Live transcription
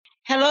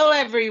Hello,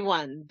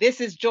 everyone. This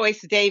is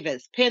Joyce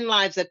Davis, Penn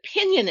Live's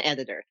opinion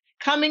editor,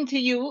 coming to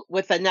you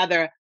with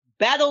another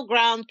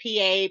Battleground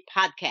PA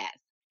podcast.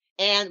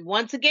 And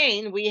once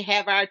again, we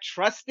have our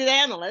trusted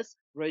analysts,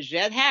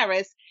 Rajette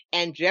Harris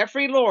and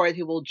Jeffrey Lord,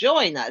 who will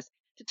join us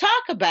to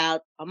talk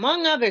about,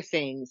 among other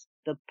things,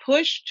 the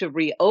push to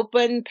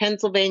reopen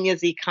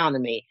Pennsylvania's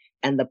economy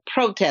and the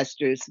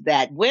protesters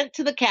that went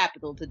to the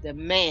Capitol to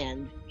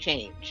demand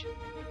change.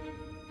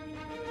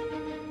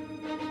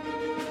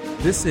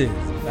 This is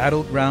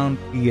Battleground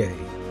PA,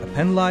 a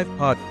Penn Live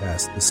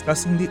podcast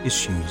discussing the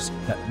issues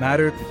that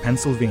matter to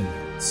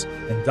Pennsylvanians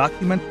and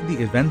documenting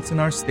the events in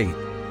our state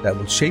that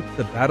will shape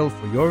the battle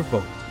for your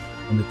vote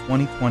in the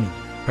 2020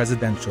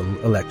 presidential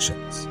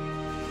elections.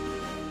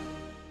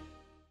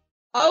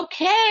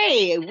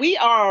 Okay, we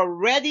are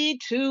ready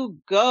to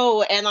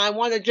go. And I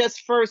want to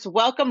just first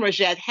welcome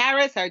Rajette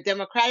Harris, our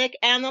Democratic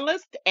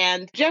analyst,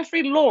 and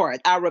Jeffrey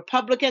Lord, our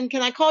Republican.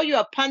 Can I call you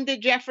a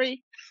pundit,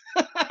 Jeffrey?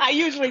 I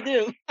usually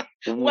do.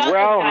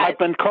 Well, I've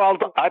been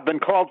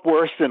called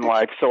worse in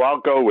life, so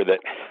I'll go with it.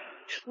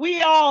 We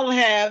all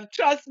have.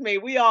 Trust me,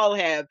 we all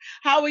have.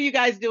 How are you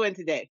guys doing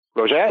today?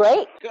 Rajette?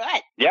 Great. Good.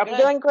 Yep. I'm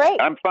doing great.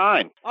 I'm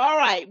fine. All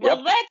right. Well,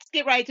 Yep. Let's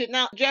get right to it.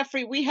 Now,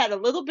 Jeffrey, we had a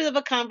little bit of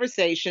a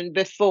conversation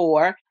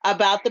before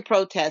about the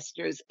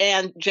protesters.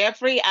 And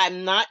Jeffrey,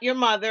 I'm not your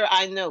mother.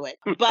 I know it.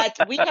 But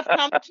we have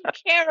come to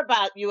care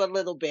about you a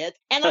little bit.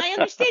 And I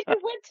understand you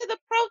went to the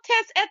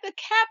protest at the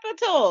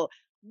Capitol.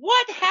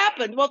 What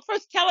happened? Well,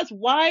 first tell us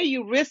why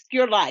you risked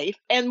your life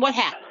and what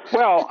happened.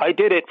 Well, I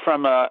did it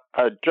from a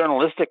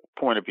journalistic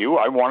point of view.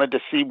 I wanted to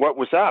see what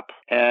was up.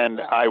 And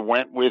I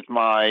went with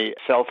my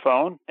cell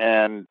phone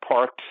and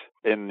parked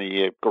in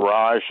the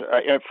garage.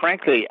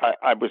 Frankly,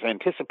 I was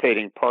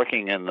anticipating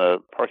parking in the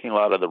parking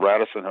lot of the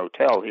Radisson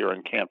Hotel here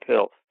in Camp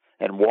Hill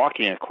and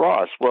walking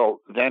across.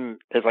 Well, then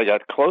as I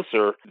got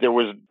closer, there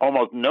was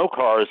almost no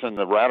cars in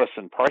the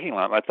Radisson parking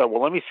lot. And I thought,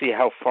 well, let me see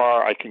how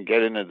far I can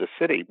get into the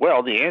city.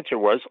 Well, the answer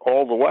was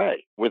all the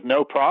way with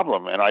no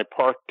problem. And I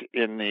parked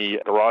in the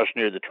garage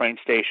near the train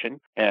station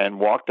and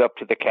walked up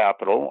to the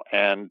Capitol.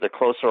 And the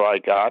closer I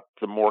got,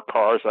 the more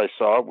cars I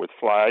saw with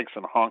flags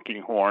and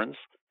honking horns.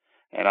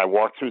 And I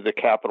walked through the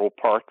Capitol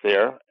Park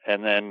there,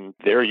 and then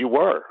there you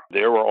were.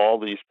 There were all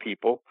these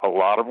people, a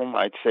lot of them,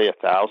 I'd say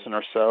 1,000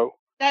 or so.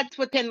 That's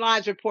what Penn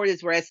Live's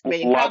reporters were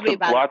estimating.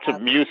 Lots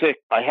of music.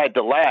 I had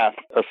to laugh.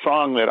 A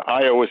song that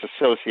I always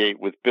associate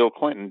with Bill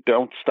Clinton,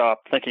 "Don't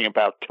Stop Thinking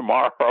About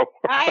Tomorrow."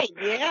 Right,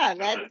 yeah,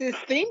 that's his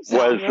theme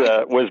song.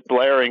 Was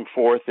blaring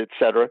forth,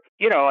 etc.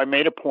 You know, I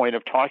made a point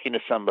of talking to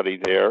somebody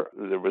there.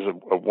 There was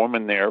a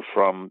woman there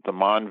from the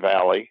Mon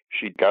Valley.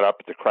 She got up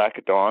at the crack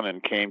of dawn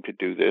and came to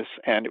do this,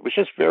 and it was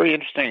just very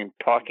interesting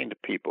talking to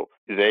people.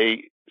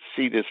 They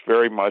see this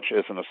very much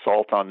as an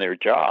assault on their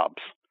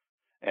jobs.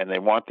 And they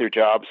want their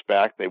jobs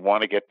back. They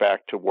want to get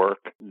back to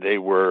work. They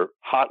were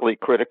hotly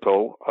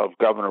critical of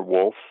Governor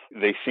Wolf.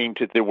 There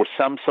was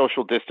some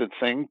social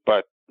distancing,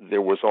 but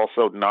there was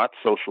also not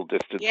social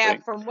distancing. Yeah,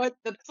 from what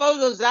the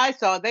photos I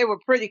saw, they were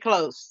pretty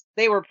close.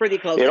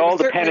 It all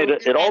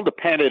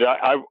depended.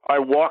 I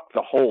walked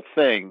the whole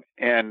thing.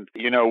 And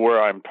you know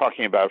where I'm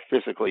talking about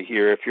physically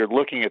here. If you're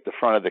looking at the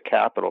front of the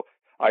Capitol,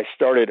 I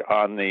started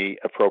on the,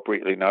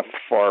 appropriately enough,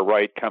 far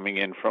right coming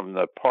in from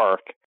the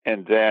park.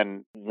 And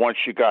then once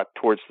you got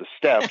towards the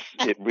steps,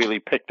 it really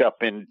picked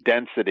up in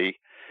density.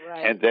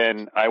 Right. And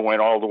then I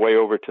went all the way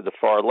over to the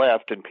far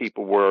left, and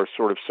people were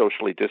sort of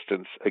socially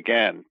distanced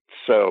again.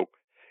 So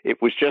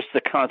it was just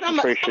the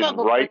concentration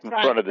right in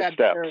front of the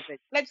steps.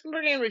 Let's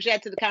bring in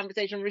Rajette to the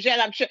conversation.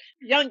 Rajette, I'm sure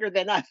younger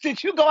than us.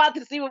 Did you go out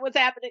to see what was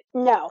happening?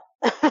 No,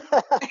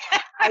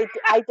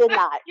 I did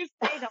not. You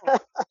stayed home.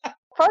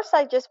 First,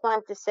 I just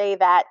wanted to say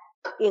that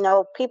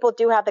people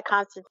do have the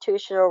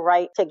constitutional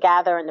right to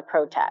gather in the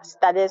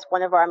protest. That is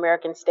one of our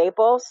American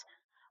staples.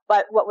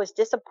 But what was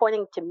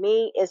disappointing to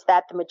me is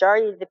that the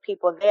majority of the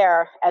people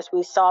there, as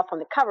we saw from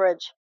the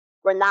coverage,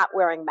 were not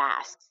wearing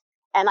masks.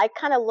 And I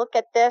kind of look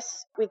at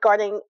this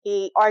regarding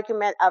the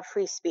argument of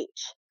free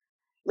speech,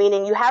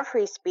 meaning you have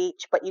free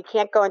speech, but you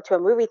can't go into a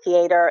movie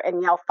theater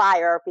and yell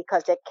fire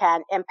because it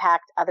can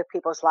impact other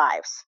people's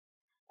lives.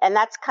 And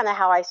that's kind of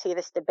how I see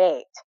this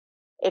debate.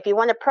 If you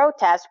want to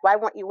protest, why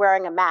weren't you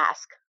wearing a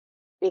mask?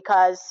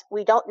 Because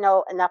we don't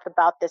know enough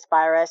about this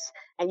virus,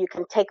 and you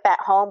can take that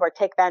home or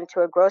take that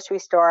into a grocery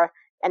store,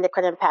 and it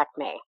could impact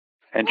me.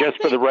 And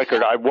just for the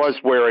record, I was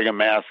wearing a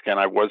mask and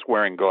I was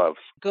wearing gloves.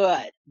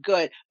 Good.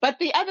 But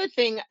the other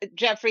thing,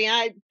 Jeffrey,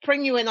 I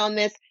bring you in on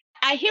this.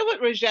 I hear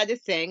what Rajette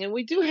is saying, and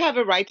we do have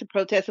a right to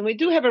protest, and we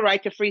do have a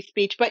right to free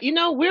speech. But,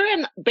 we're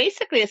in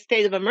basically a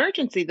state of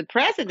emergency. The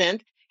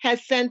president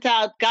has sent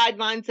out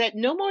guidelines that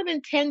no more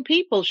than 10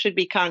 people should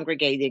be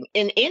congregating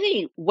in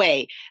any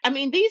way. I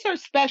mean, these are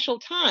special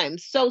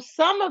times. So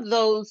some of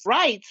those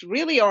rights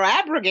really are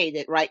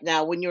abrogated right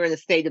now when you're in a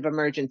state of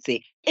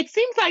emergency. It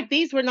seems like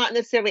these were not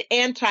necessarily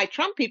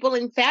anti-Trump people.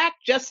 In fact,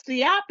 just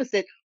the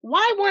opposite.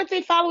 Why weren't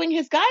they following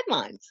his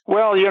guidelines?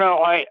 Well,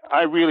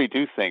 I really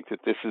do think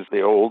that this is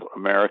the old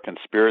American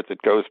spirit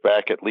that goes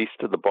back at least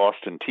to the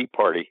Boston Tea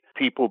Party.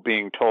 People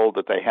being told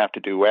that they have to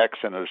do X,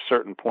 and at a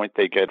certain point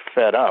they get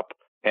fed up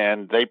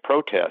and they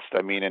protest.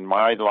 I mean, in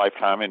my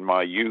lifetime, in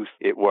my youth,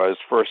 it was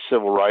first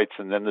civil rights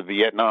and then the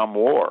Vietnam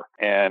War.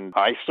 And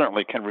I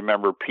certainly can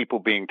remember people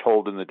being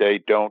told in the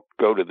day, don't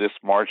go to this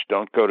march,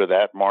 don't go to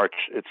that march,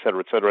 et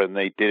cetera, and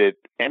they did it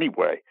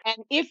anyway.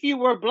 And if you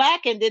were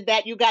black and did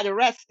that, you got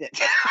arrested.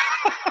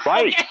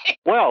 Right. Okay.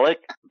 Well,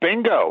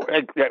 bingo,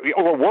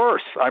 or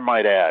worse, I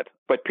might add.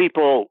 But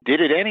people did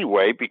it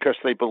anyway because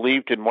they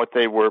believed in what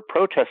they were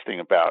protesting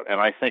about.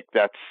 And I think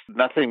that's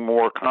nothing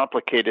more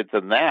complicated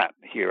than that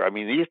here. I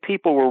mean, these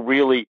people were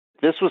really,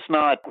 this was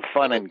not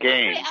fun and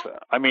games.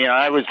 I mean,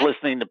 I was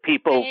listening to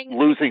people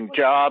losing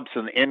jobs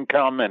and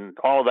income and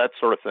all that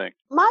sort of thing.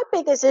 My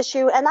biggest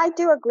issue, and I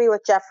do agree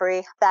with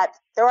Jeffrey, that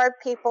there are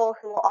people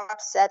who are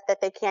upset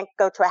that they can't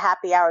go to a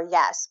happy hour,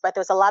 yes, but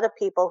there's a lot of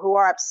people who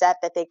are upset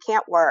that they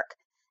can't work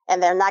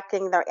and they're not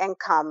getting their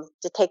income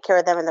to take care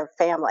of them and their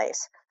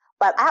families.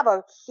 But I have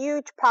a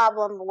huge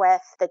problem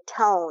with the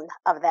tone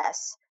of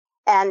this.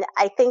 And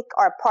I think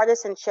our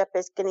partisanship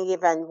is getting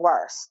even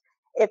worse.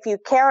 If you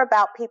care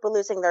about people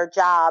losing their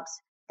jobs,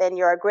 then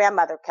you're a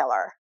grandmother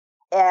killer.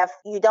 If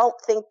you don't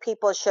think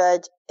people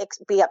should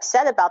be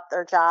upset about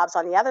their jobs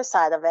on the other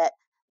side of it,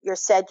 you're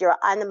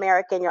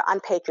un-American, you're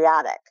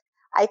unpatriotic.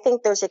 I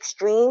think there's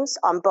extremes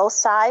on both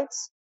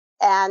sides.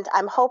 And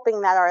I'm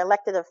hoping that our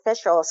elected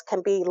officials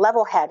can be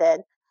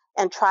level-headed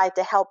and try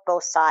to help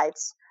both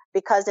sides.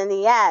 Because in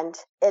the end,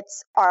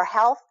 it's our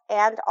health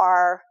and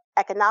our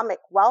economic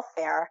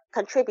welfare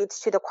contributes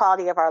to the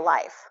quality of our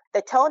life.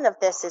 The tone of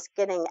this is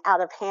getting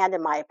out of hand,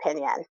 in my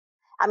opinion.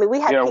 I mean, we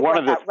had people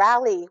at that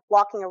rally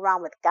walking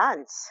around with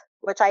guns,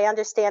 which I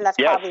understand that's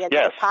probably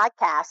another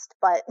podcast,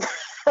 but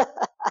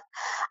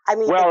I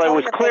mean, well, it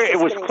was clear. It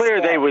was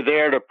clear they were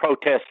there to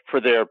protest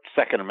for their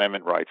Second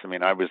Amendment rights. I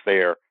mean, I was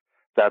there.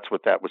 That's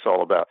what that was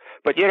all about.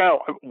 But,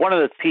 one of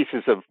the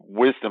pieces of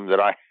wisdom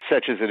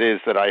such as it is,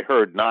 that I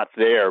heard not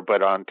there,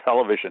 but on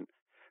television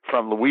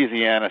from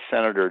Louisiana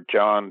Senator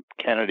John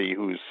Kennedy,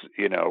 who's,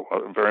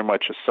 very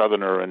much a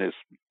Southerner in his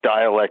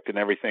dialect and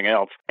everything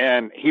else.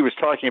 And he was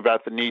talking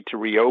about the need to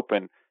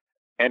reopen.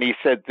 And he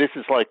said, this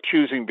is like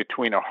choosing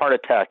between a heart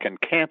attack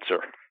and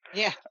cancer.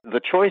 Yeah.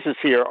 The choices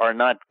here are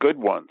not good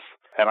ones.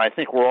 And I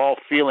think we're all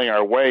feeling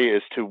our way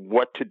as to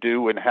what to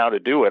do and how to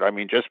do it. I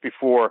mean, just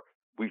before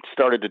we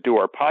started to do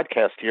our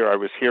podcast here, I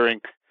was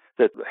hearing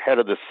that the head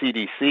of the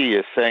CDC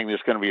is saying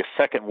there's going to be a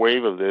second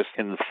wave of this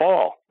in the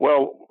fall.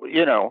 Well,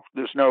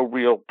 there's no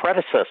real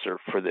predecessor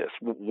for this.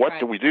 What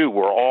do we do?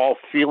 We're all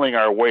feeling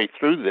our way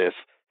through this.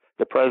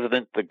 The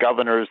president, the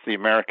governors, the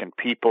American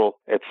people,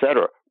 et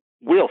cetera.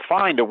 We'll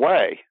find a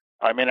way.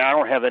 I mean, I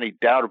don't have any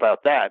doubt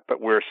about that,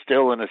 but we're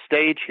still in a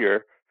stage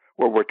here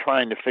where we're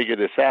trying to figure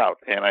this out.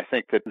 And I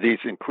think that these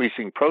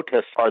increasing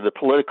protests are the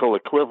political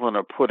equivalent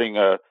of putting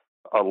a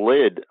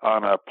lid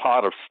on a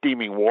pot of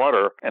steaming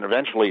water, and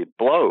eventually it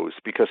blows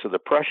because of the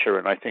pressure.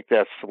 And I think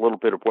that's a little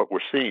bit of what we're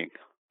seeing.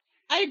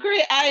 I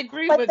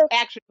agree with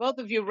actually both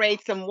of you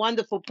raised some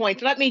wonderful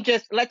points.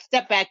 Let's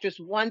step back just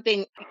one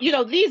thing.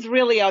 These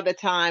really are the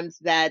times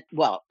that,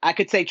 well, I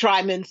could say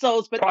try men's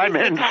souls, but try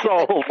men's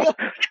souls.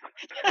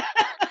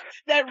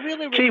 That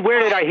really Gee, where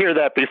did I hear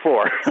that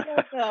before? I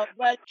don't know,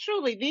 but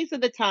truly, these are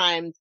the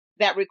times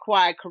that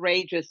require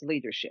courageous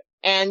leadership.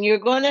 And you're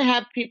going to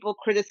have people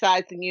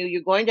criticizing you.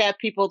 You're going to have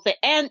people say,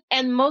 and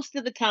most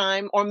of the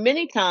time, or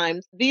many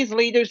times, these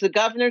leaders, the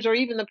governors, or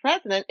even the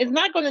president, is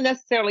not going to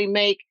necessarily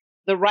make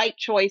the right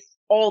choice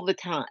all the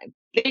time.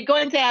 They're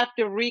going to have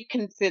to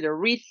reconsider,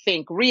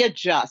 rethink,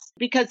 readjust,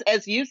 because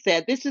as you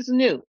said, this is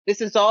new.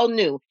 This is all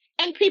new.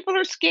 And people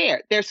are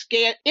scared. They're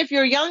scared. If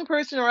you're a young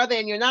person or other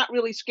and you're not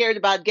really scared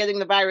about getting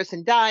the virus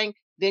and dying,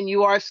 then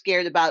you are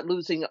scared about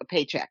losing a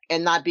paycheck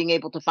and not being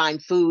able to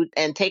find food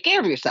and take care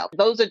of yourself.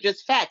 Those are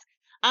just facts.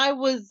 I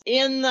was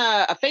in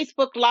a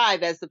Facebook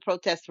Live as the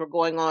protests were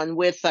going on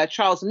with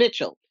Charles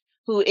Mitchell,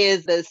 who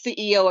is the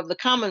CEO of the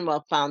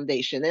Commonwealth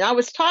Foundation. And I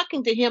was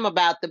talking to him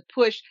about the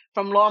push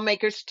from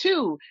lawmakers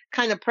to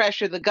kind of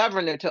pressure the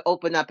governor to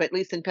open up, at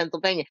least in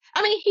Pennsylvania.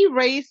 I mean, he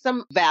raised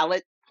some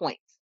valid points.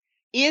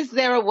 Is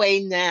there a way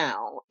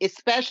now,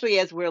 especially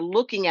as we're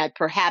looking at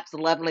perhaps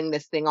leveling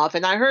this thing off?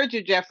 And I heard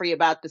you, Jeffrey,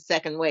 about the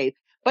second wave.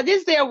 But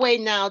is there a way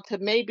now to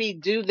maybe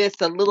do this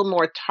a little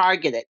more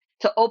targeted,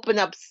 to open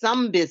up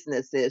some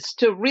businesses,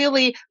 to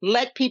really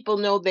let people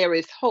know there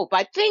is hope?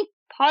 I think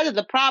part of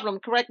the problem,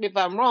 correct me if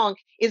I'm wrong,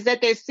 is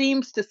that there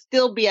seems to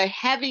still be a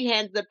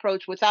heavy-handed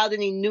approach without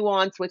any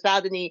nuance,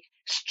 without any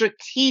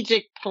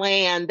strategic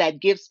plan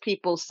that gives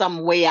people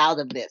some way out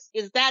of this.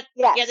 Is that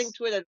getting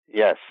to it?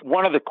 Yes.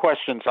 One of the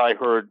questions I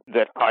heard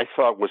that I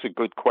thought was a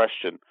good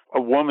question,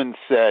 a woman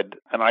said,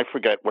 and I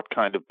forget what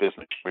kind of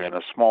business she ran,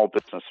 a small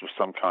business of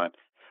some kind,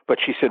 but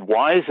she said,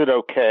 why is it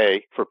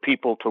okay for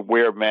people to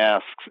wear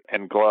masks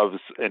and gloves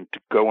and to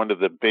go into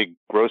the big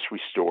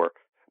grocery store,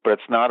 but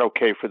it's not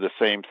okay for the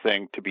same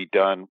thing to be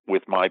done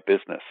with my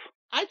business?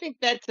 I think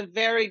that's a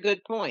very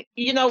good point.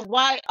 You know,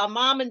 why a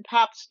mom and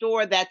pop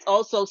store that's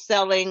also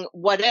selling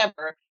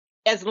whatever,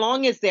 as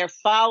long as they're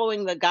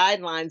following the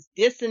guidelines,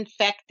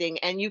 disinfecting,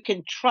 and you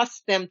can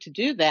trust them to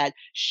do that,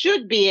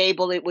 should be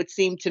able, it would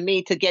seem to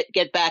me, to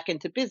get back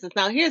into business.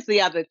 Now, here's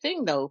the other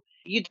thing, though.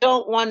 You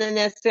don't want to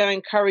necessarily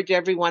encourage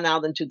everyone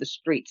out into the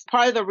streets.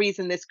 Part of the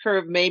reason this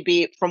curve may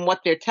be, from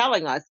what they're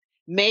telling us,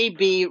 may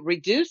be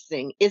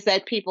reducing is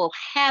that people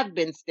have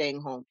been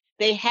staying home.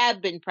 They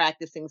have been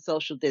practicing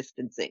social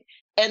distancing.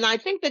 And I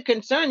think the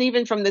concern,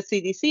 even from the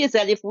CDC, is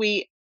that if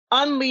we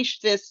unleash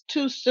this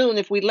too soon,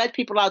 if we let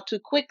people out too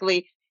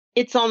quickly,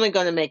 it's only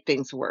going to make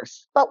things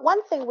worse. But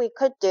one thing we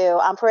could do,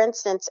 for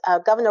instance,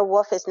 Governor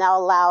Wolf is now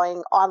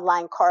allowing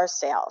online car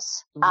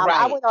sales. I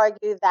Right. would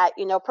argue that,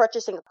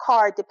 purchasing a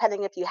car,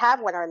 depending if you have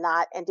one or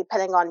not, and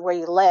depending on where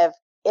you live,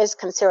 is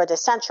considered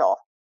essential,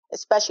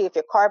 especially if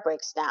your car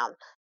breaks down.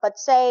 But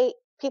say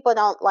people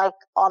don't like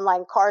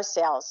online car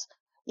sales.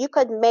 You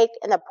could make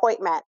an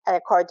appointment at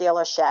a car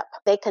dealership.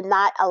 They could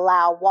not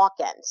allow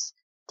walk-ins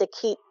to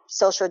keep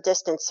social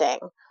distancing.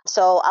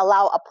 So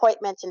allow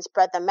appointments and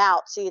spread them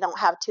out so you don't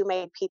have too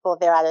many people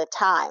there at a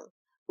time.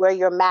 Wear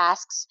your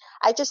masks.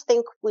 I just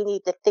think we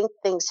need to think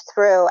things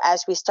through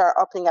as we start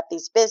opening up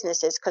these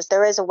businesses, because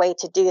there is a way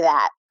to do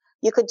that.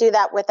 You could do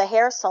that with a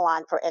hair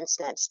salon, for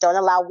instance. Don't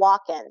allow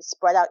walk-ins.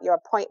 Spread out your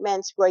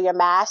appointments. Wear your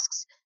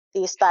masks.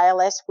 These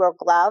stylists wear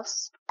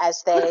gloves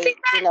as they,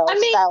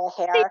 style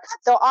hair.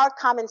 There are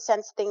common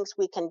sense things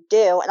we can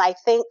do. And I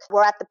think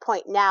we're at the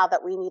point now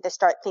that we need to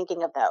start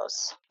thinking of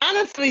those.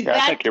 Honestly,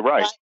 I think you're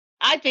right.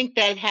 I think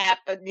that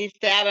needs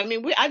to happen. I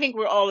mean, I think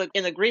we're all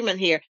in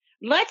agreement here.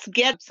 Let's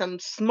get some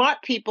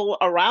smart people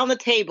around the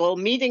table,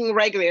 meeting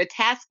regularly, a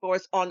task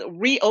force on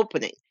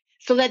reopening,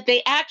 so that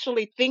they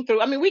actually think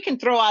through. I mean, we can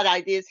throw out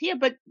ideas here,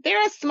 but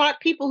there are smart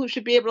people who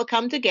should be able to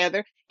come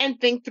together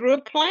and think through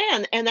a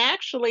plan. And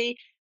actually,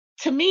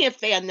 to me, if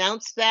they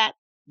announce that,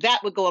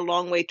 that would go a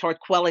long way toward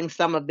quelling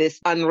some of this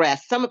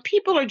unrest. Some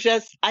people are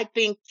just, I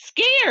think,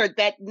 scared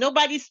that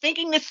nobody's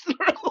thinking this through.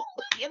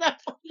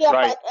 Yeah,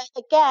 Right.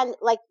 But again,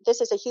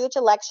 this is a huge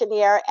election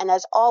year, and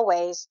as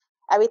always,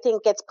 everything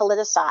gets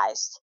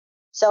politicized.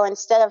 So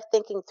instead of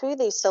thinking through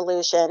these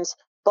solutions,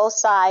 both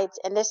sides,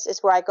 and this is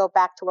where I go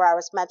back to where I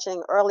was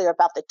mentioning earlier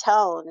about the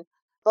tone,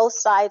 both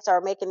sides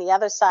are making the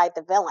other side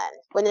the villain,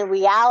 when in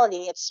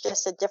reality, it's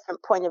just a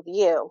different point of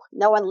view.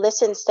 No one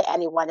listens to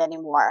anyone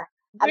anymore.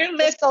 We're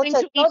Just go listening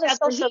to to each other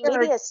social here.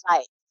 media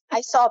sites.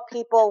 I saw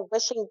people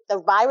wishing the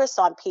virus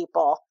on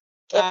people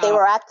if they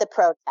were at the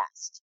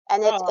protest.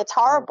 And it's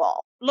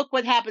horrible. Look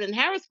what happened in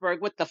Harrisburg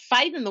with the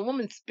fight, and the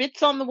woman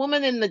spits on the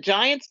woman in the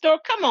Giant store.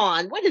 Come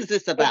on, what is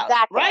this about?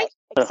 Exactly. Right?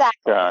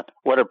 Exactly. God,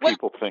 what are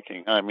people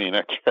thinking? I mean,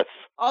 I guess.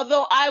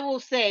 Although I will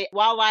say,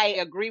 while I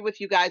agree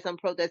with you guys on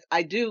protests,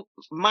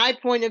 my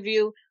point of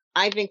view,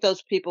 I think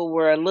those people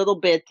were a little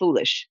bit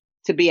foolish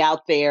to be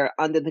out there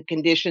under the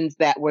conditions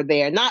that were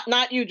there.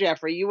 Not you,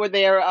 Jeffrey. You were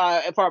there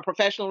for a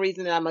professional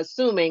reason, and I'm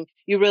assuming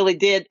you really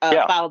did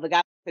follow the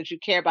guidelines because you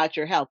care about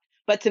your health.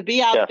 But to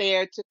be out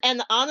there,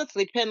 and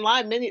honestly, Penn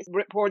Live, many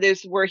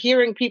reporters were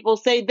hearing people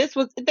say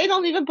they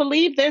don't even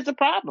believe there's a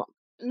problem.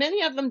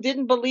 Many of them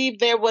didn't believe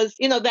there was,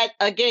 that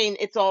again,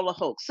 it's all a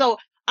hoax. So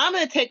I'm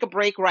going to take a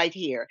break right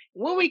here.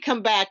 When we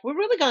come back, we're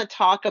really going to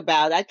talk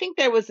about, I think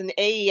there was an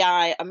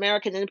AEI,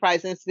 American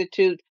Enterprise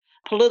Institute,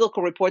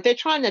 political report. They're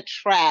trying to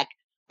track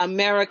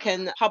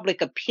American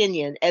public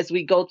opinion as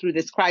we go through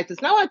this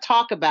crisis. Now I want to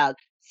talk about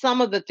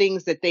some of the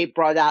things that they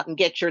brought out and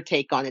get your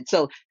take on it.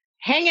 So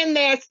hang in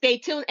there, stay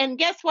tuned. And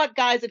guess what,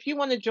 guys? If you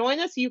want to join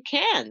us, you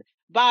can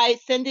by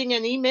sending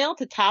an email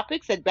to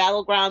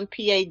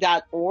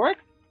topics@battlegroundpa.org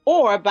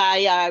or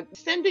by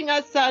sending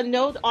us a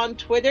note on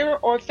Twitter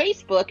or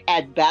Facebook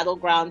at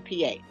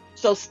BattlegroundPA.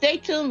 So stay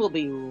tuned. We'll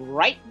be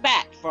right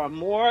back for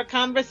more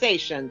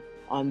conversation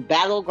on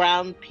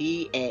Battleground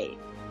PA.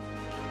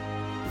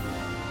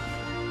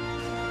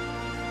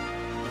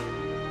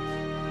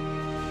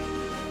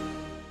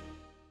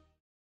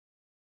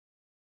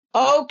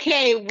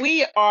 Okay,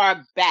 we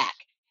are back.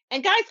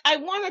 And guys, I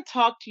want to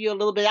talk to you a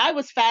little bit. I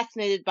was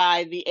fascinated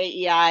by the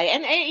AEI,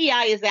 and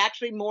AEI is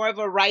actually more of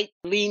a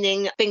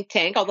right-leaning think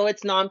tank, although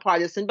it's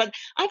nonpartisan. But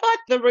I thought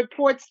the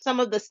reports, some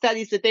of the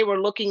studies that they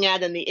were looking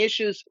at and the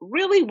issues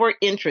really were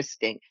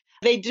interesting.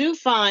 They do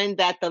find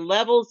that the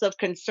levels of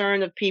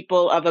concern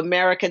of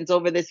Americans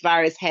over this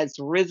virus has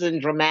risen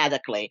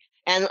dramatically.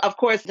 And of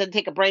course, it doesn't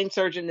take a brain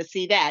surgeon to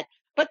see that.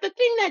 But the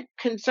thing that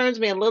concerns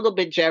me a little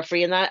bit,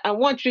 Jeffrey, and I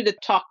want you to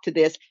talk to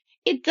this,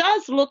 it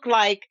does look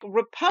like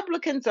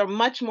Republicans are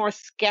much more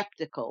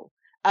skeptical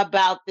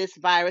about this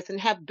virus and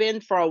have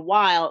been for a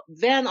while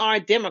than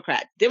are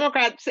Democrats.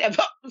 Democrats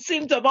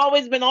seem to have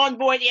always been on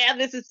board. Yeah,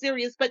 this is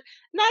serious, but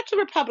not to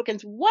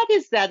Republicans. What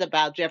is that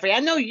about, Jeffrey? I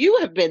know you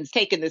have been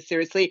taking this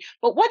seriously,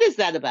 but what is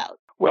that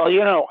about? Well,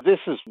 this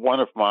is one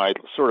of my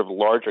sort of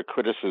larger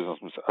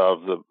criticisms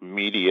of the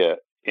media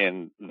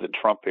in the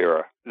Trump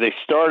era. They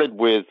started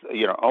with,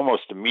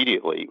 almost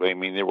immediately. I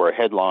mean, there were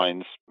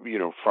headlines,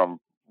 from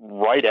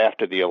right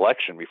after the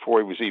election, before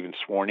he was even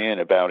sworn in,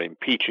 about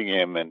impeaching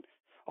him and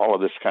all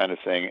of this kind of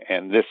thing.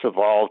 And this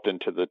evolved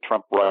into the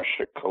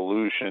Trump-Russia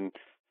collusion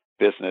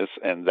business,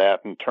 and that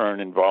in turn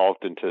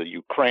evolved into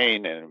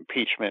Ukraine and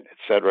impeachment, et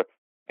cetera.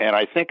 And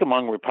I think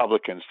among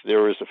Republicans,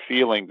 there is a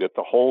feeling that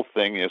the whole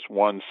thing is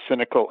one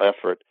cynical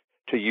effort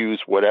to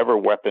use whatever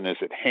weapon is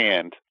at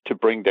hand to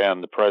bring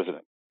down the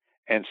president.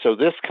 And so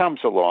this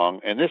comes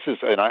along, and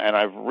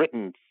I've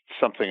written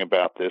something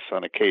about this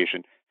on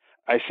occasion.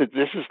 I said,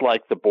 this is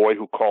like the boy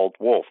who called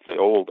wolf, the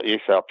old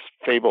Aesop's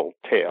fable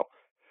tale,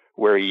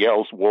 where he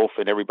yells wolf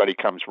and everybody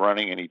comes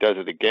running, and he does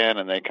it again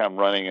and they come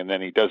running, and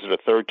then he does it a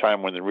third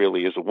time when there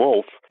really is a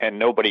wolf and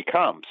nobody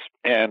comes.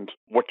 And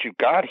what you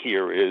got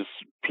here is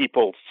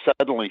people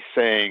suddenly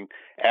saying,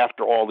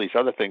 after all these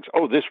other things,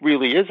 oh, this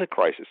really is a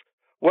crisis.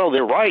 Well,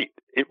 they're right.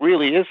 It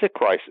really is a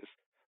crisis.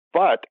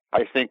 But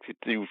I think that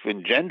you've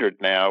engendered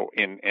now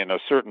in a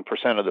certain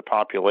percent of the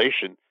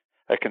population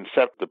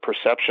the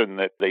perception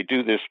that they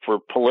do this for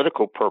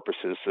political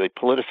purposes. They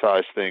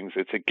politicize things.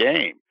 It's a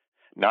game.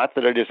 Not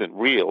that it isn't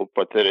real,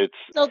 but that it's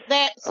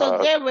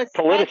there was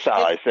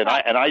politicized.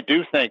 And I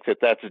do think that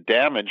that's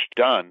damage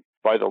done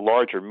by the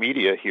larger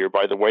media here,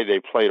 by the way they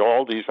played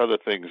all these other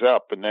things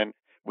up. And then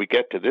we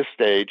get to this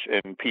stage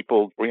and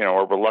people,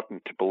 are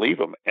reluctant to believe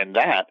them. And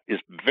that is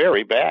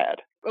very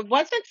bad.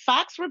 Wasn't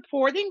Fox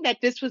reporting that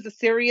this was a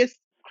serious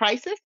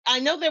crisis? I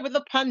know there were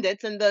the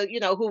pundits and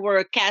who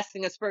were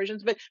casting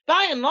aspersions, but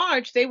by and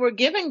large, they were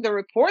giving the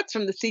reports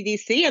from the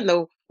CDC and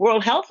the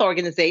World Health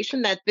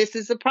Organization that this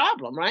is a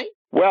problem, right?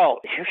 Well,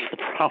 here's the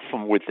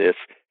problem with this,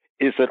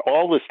 is that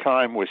all this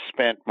time was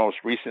spent most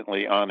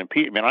recently on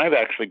impeachment. I've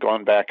actually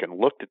gone back and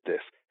looked at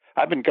this.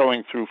 I've been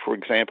going through, for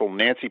example,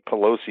 Nancy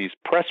Pelosi's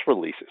press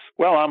releases.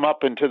 Well, I'm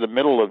up into the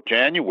middle of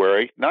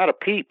January, not a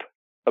peep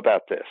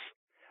about this.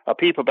 A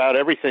peep about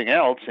everything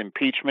else,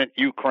 impeachment,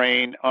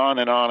 Ukraine, on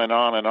and on and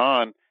on and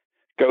on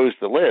goes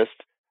the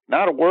list.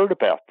 Not a word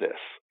about this.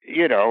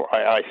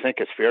 I think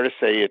it's fair to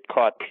say it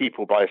caught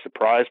people by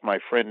surprise. My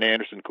friend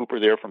Anderson Cooper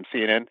there from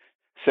CNN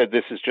said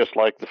this is just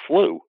like the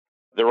flu.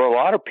 There are a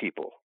lot of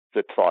people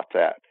that thought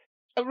that.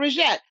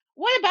 Rajette,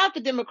 what about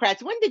the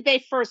Democrats? When did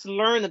they first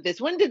learn of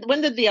this? When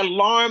did the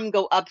alarm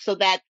go up so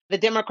that the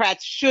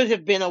Democrats should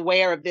have been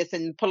aware of this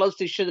and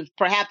Pelosi should have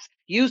perhaps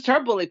used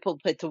her bully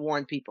pulpit to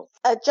warn people?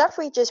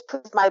 Jeffrey just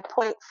proved my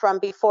point from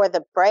before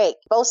the break.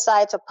 Both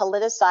sides are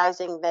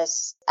politicizing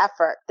this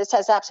effort. This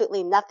has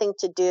absolutely nothing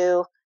to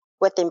do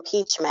with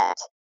impeachment.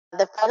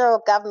 The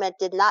federal government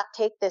did not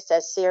take this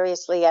as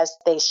seriously as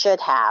they should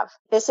have.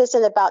 This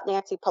isn't about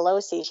Nancy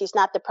Pelosi. She's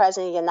not the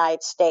president of the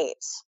United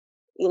States.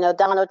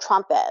 Donald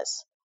Trump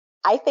is.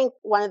 I think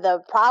one of the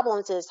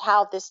problems is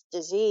how this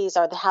disease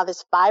or how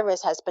this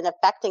virus has been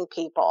affecting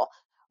people.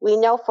 We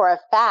know for a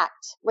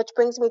fact, which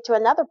brings me to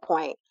another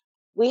point.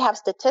 We have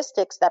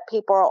statistics that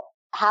people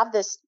have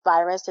this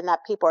virus and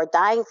that people are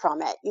dying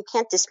from it. You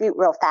can't dispute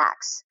real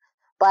facts.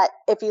 But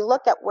if you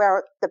look at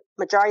where the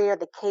majority of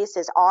the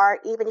cases are,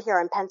 even here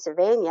in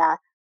Pennsylvania,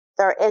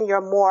 they're in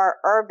your more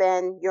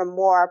urban, your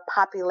more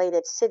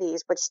populated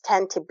cities, which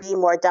tend to be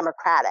more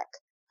democratic.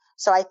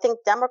 So I think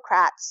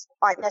Democrats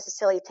aren't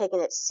necessarily taking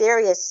it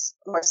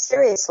more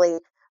seriously,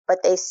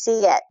 but they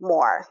see it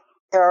more.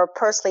 They're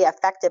personally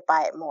affected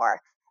by it more.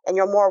 In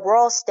your more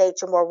rural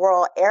states, your more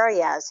rural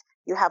areas,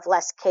 you have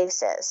less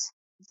cases.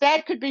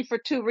 That could be for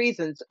two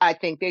reasons, I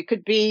think. It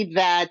could be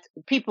that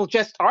people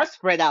just are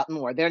spread out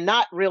more. They're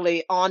not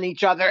really on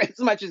each other as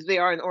much as they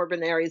are in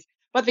urban areas.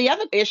 But the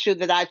other issue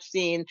that I've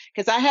seen,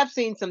 because I have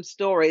seen some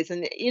stories,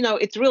 and,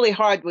 it's really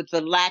hard with the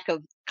lack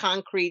of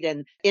concrete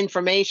and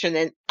information.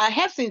 And I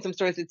have seen some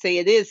stories that say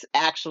it is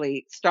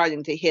actually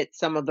starting to hit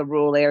some of the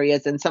rural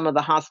areas and some of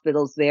the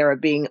hospitals there are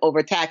being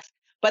overtaxed.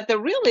 But the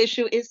real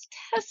issue is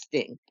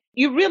testing.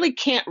 You really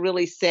can't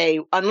really say,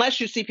 unless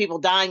you see people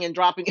dying and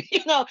dropping,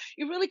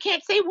 you really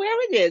can't say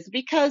where it is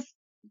because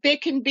there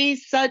can be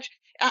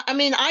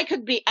I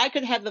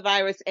could have the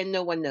virus and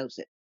no one knows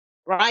it,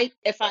 right?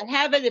 If I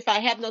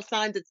have no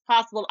signs, it's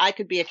possible I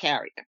could be a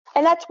carrier.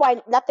 And that's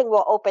why nothing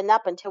will open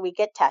up until we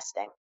get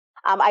testing.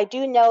 I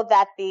do know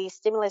that the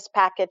stimulus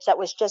package that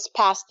was just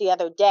passed the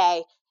other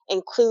day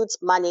includes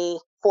money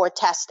for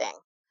testing.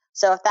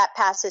 So if that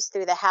passes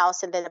through the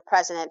House and then the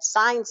president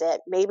signs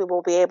it, maybe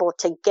we'll be able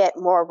to get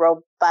more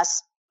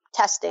robust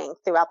testing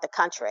throughout the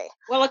country.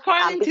 Well,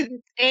 according to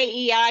the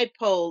AEI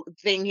poll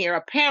thing here,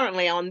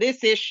 apparently on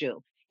this issue,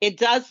 it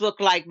does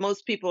look like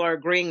most people are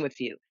agreeing with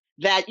you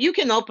that you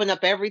can open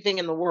up everything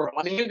in the world.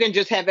 I mean, you can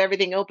just have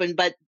everything open,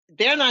 but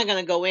they're not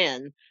going to go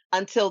in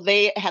until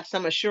they have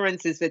some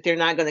assurances that they're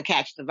not going to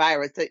catch the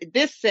virus.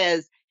 This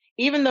says,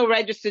 even though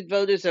registered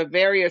voters are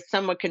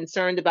somewhat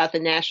concerned about the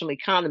national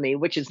economy,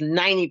 which is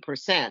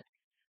 90%,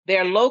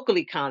 their local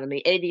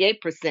economy,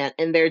 88%,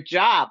 and their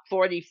job,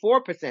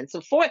 44%.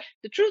 So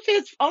the truth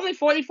is only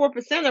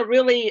 44% are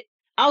really,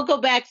 I'll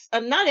go back,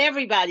 not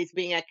everybody's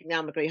being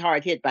economically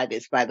hard hit by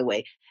this, by the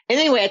way.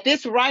 Anyway, at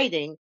this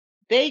writing,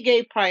 they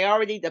gave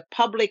priority to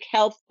public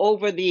health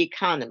over the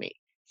economy.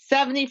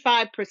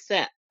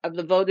 75% of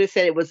the voters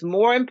said it was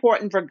more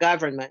important for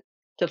government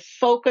to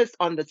focus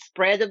on the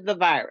spread of the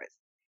virus.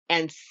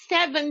 And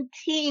 17%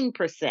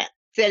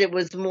 said it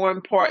was more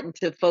important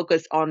to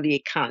focus on the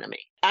economy.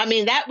 I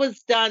mean, that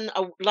was done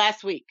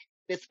last week,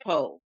 this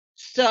poll.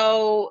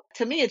 So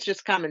to me, it's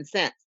just common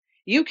sense.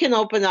 You can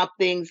open up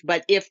things,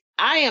 but if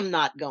I am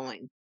not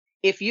going,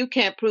 if you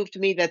can't prove to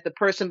me that the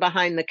person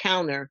behind the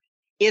counter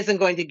isn't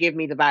going to give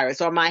me the virus,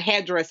 or my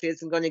hairdresser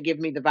isn't going to give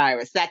me the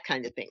virus, that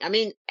kind of thing. I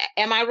mean,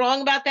 am I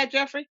wrong about that,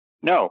 Jeffrey?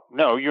 No,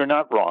 you're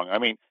not wrong. I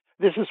mean,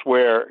 this is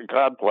where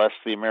God bless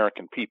the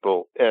American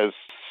people. As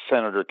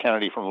Senator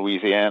Kennedy from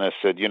Louisiana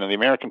said, the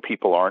American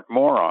people aren't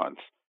morons.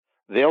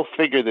 They'll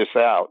figure this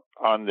out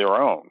on their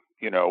own,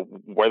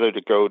 whether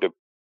to go to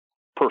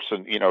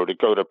to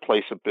go to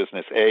place of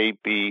business A,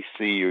 B,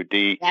 C, or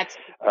D,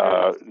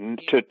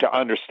 to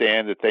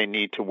understand that they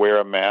need to wear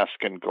a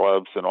mask and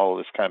gloves and all of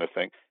this kind of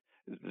thing.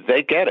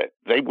 They get it.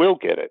 They will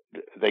get it.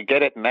 They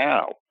get it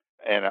now.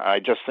 And I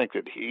just think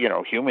that,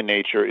 human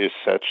nature is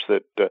such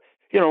that, I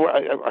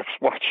was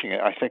watching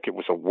it. I think it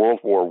was a World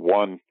War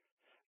I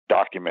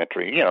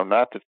documentary,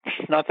 not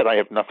that I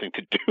have nothing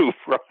to do,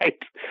 right?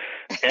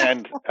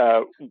 And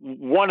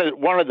one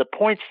of the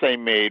points they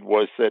made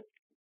was that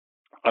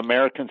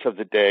Americans of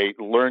the day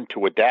learn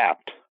to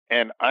adapt.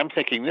 And I'm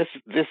thinking this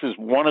is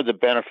one of the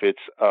benefits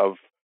of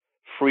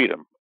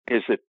freedom,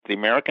 is that the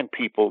American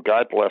people,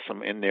 God bless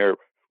them, in their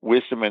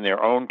wisdom, in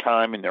their own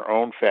time, in their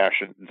own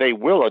fashion, they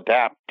will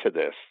adapt to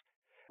this.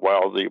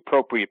 While the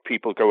appropriate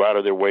people go out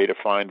of their way to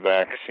find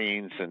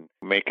vaccines and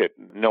make it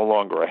no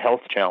longer a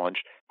health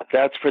challenge,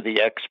 that's for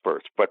the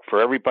experts. But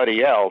for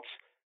everybody else,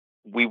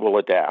 we will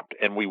adapt,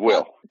 and we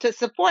will. Well, to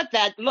support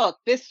that, look,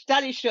 this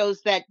study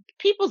shows that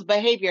people's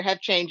behavior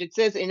have changed. It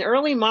says in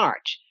early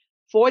March,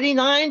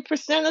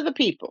 49% of the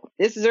people,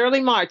 this is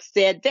early March,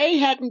 said they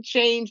hadn't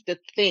changed a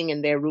thing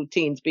in their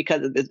routines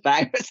because of this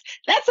virus.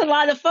 That's a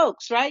lot of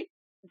folks, right?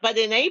 But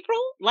in April,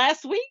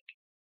 last week,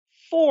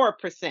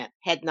 4%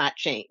 had not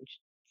changed.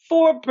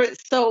 4%.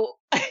 So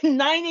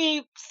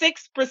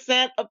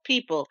 96% of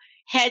people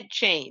had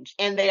changed,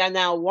 and they are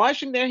now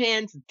washing their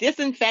hands,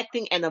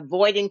 disinfecting, and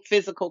avoiding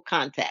physical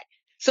contact.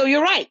 So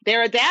you're right,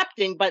 they're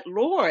adapting, but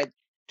Lord,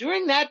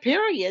 during that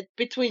period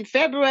between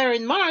February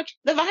and March,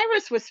 the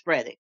virus was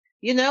spreading.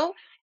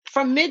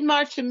 From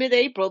mid-March to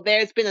mid-April,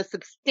 there's been a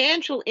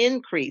substantial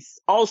increase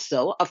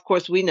also, of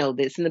course we know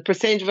this, in the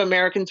percentage of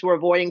Americans who are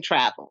avoiding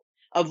travel,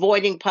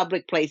 avoiding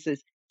public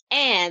places,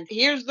 and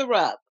here's the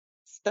rub,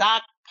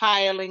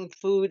 stockpiling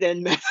food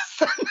and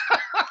medicine.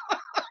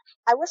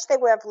 I wish they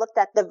would have looked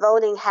at the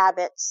voting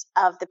habits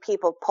of the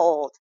people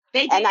polled.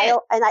 They did.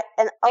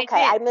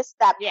 I missed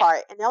that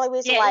part. And the only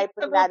reason why I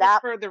bring that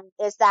up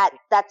is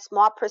that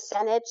small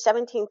percentage,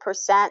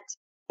 17%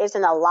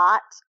 isn't a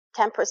lot,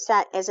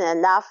 10% isn't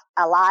enough,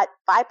 a lot,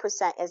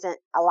 5% isn't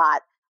a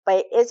lot,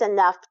 but it is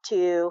enough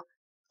to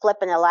flip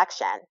an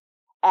election.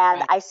 And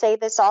right. I say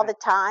this all the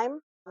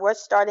time. We're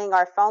starting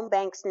our phone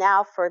banks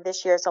now for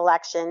this year's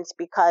elections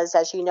because,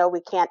 as you know,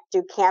 we can't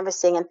do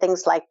canvassing and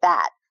things like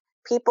that.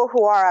 People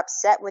who are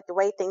upset with the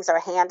way things are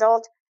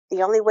handled,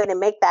 the only way to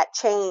make that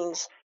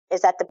change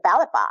is at the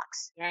ballot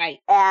box. Right.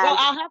 And well,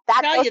 I'll have to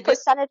tell those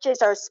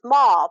percentages are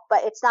small,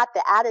 but it's not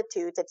the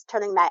attitudes. It's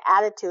turning that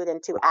attitude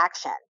into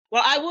action.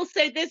 Well, I will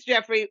say this,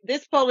 Jeffrey.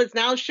 This poll is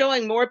now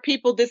showing more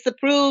people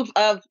disapprove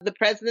of the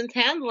president's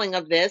handling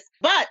of this.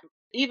 But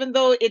even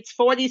though it's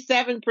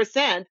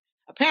 47%,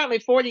 apparently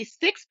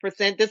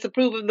 46%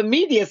 disapprove of the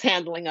media's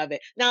handling of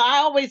it. Now, I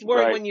always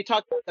worry when you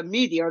talk about the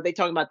media, are they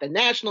talking about the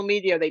national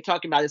media? Are they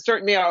talking about a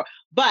certain media?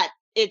 But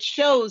it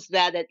shows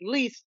that at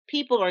least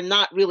people are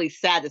not really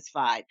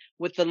satisfied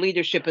with the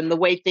leadership and the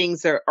way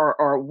things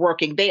are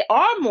working. They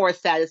are more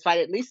satisfied,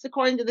 at least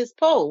according to this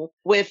poll,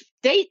 with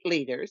state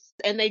leaders.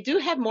 And they do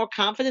have more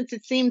confidence,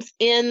 it seems,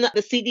 in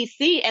the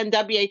CDC and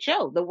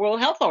WHO, the World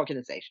Health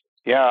Organization.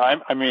 Yeah,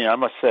 I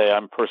must say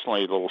I'm personally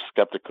a little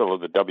skeptical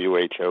of the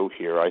WHO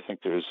here. I think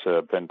there's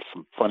been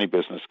some funny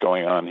business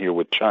going on here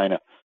with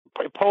China.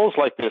 Polls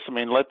like this, let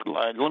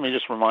me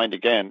just remind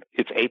again,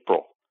 it's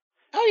April.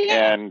 Oh,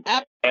 yeah.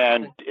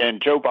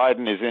 And Joe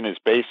Biden is in his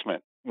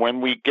basement.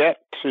 When we get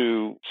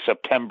to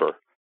September,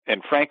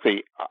 and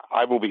frankly,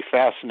 I will be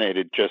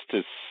fascinated just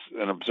as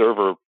an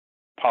observer of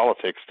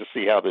politics to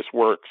see how this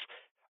works.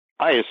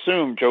 I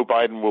assume Joe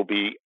Biden will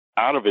be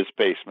out of his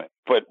basement,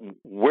 but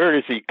where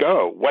does he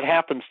go? What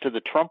happens to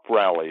the Trump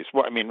rallies?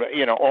 All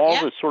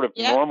the sort of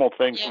normal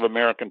things of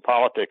American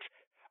politics.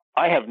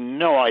 I have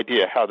no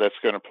idea how that's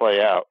going to play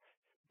out,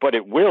 but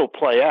it will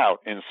play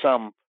out in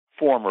some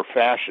form or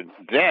fashion.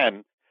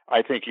 Then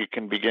I think you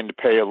can begin to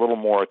pay a little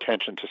more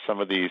attention to some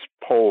of these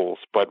polls.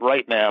 But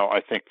right now, I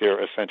think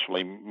they're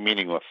essentially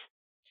meaningless.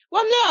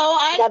 Well, no,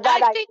 I think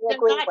they're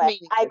not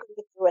meaningless. I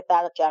agree with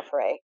that,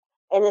 Jeffrey.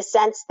 In the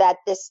sense that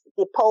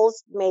the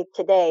polls made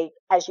today,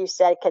 as you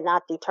said,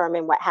 cannot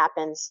determine what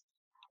happens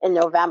in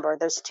November.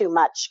 There's too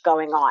much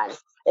going on.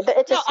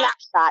 It's a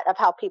snapshot of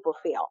how people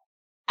feel.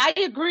 I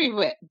agree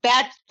with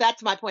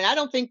that's my point. I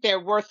don't think they're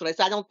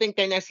worthless. I don't think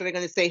they're necessarily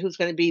going to say who's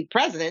going to be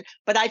president,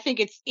 but I think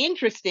it's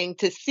interesting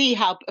to see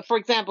how, for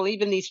example,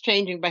 even these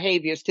changing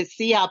behaviors, to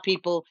see how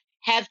people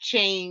have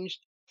changed.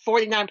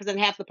 49%,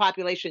 half the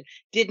population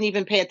didn't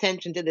even pay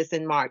attention to this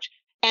in March.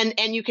 And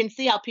you can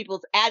see how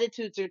people's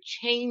attitudes are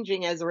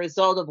changing as a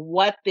result of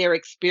what they're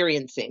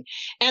experiencing.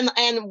 And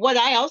what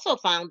I also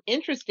found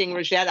interesting,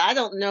 Rajette, I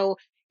don't know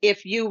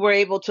if you were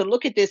able to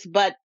look at this,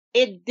 but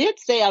it did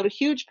say a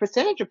huge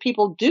percentage of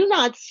people do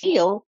not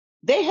feel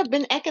they have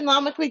been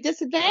economically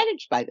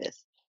disadvantaged by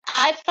this.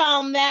 I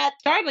found that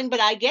startling, but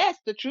I guess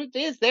the truth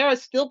is there are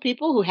still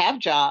people who have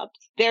jobs.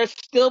 There's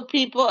still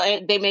people,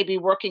 and they may be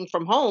working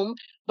from home,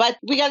 but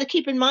we got to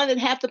keep in mind that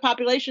half the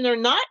population are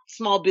not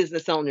small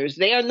business owners.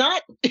 They are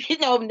not,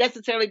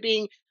 necessarily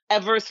being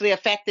adversely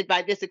affected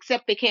by this,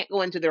 except they can't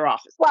go into their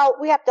office. Well,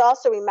 we have to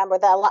also remember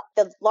that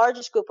the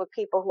largest group of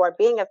people who are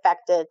being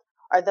affected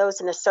are those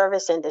in the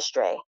service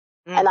industry.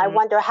 Mm-hmm. And I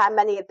wonder how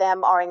many of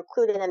them are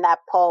included in that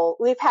poll.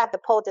 We've had the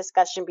poll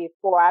discussion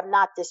before. I'm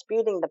not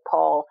disputing the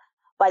poll.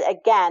 But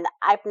again,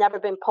 I've never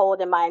been polled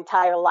in my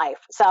entire life.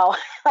 So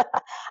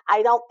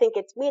I don't think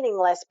it's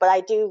meaningless, but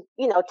I do,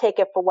 take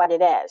it for what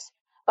it is.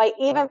 But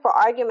even for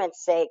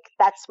argument's sake,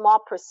 that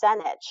small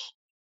percentage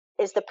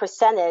is the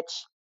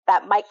percentage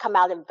that might come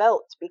out and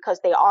vote because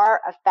they are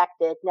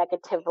affected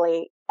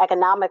negatively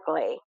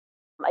economically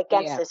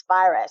against this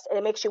virus. And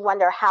it makes you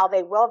wonder how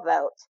they will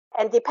vote.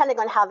 And depending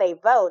on how they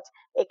vote,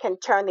 it can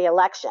turn the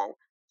election.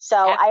 So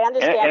I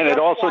understand. And it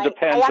also point.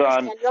 depends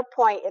on your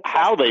point.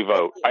 how they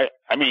vote.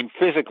 I mean,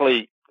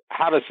 physically,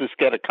 how does this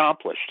get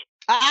accomplished?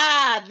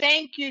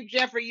 Thank you,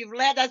 Jeffrey. You've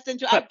led us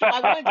into. I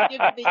wanted to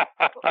give you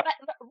the.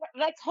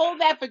 Let's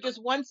hold that for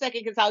just 1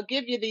 second, because I'll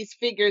give you these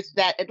figures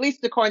that, at least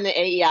according to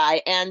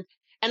AEI, and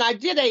I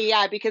did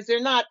AEI because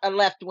they're not a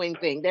left-wing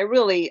thing. They're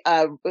really,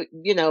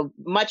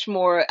 much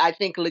more, I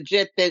think,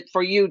 legit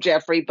for you,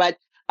 Jeffrey. But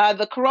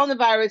the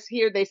coronavirus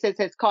here, they says,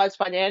 has caused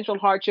financial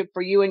hardship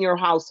for you and your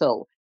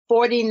household,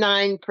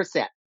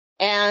 49%.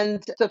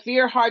 And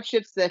severe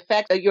hardships that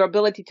affect your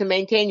ability to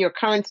maintain your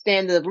current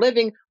standard of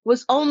living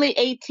was only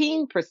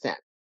 18%.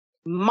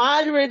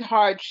 Moderate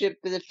hardship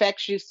that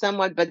affects you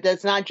somewhat but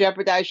does not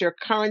jeopardize your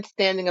current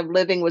standing of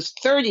living was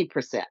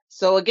 30%.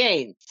 So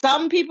again,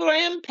 some people are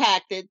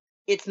impacted.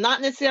 It's not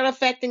necessarily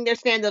affecting their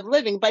standard of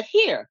living, but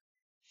here,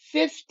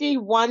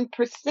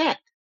 51%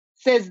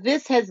 says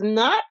this has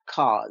not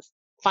caused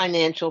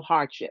financial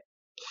hardship.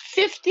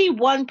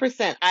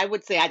 51%. I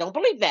would say I don't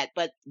believe that,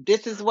 but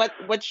this is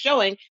what's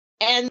showing.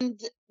 And,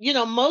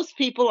 most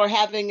people are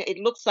having, it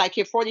looks like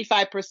here,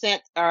 45%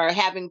 are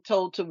having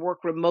told to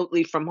work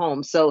remotely from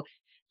home. So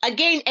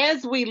again,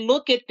 as we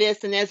look at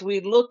this and as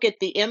we look at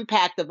the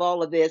impact of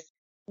all of this,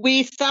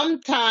 we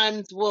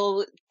sometimes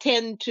will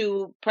tend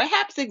to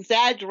perhaps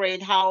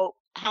exaggerate how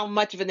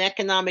much of an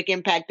economic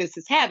impact this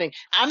is having.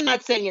 I'm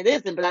not saying it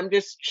isn't, but I'm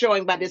just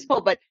showing by this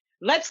poll. But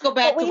let's go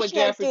back to what Jeffrey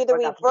said. We shouldn't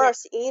do the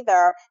reverse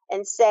either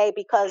and say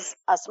because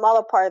a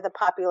smaller part of the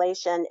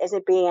population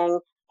isn't being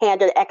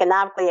handled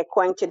economically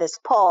according to this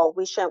poll,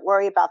 we shouldn't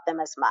worry about them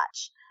as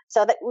much.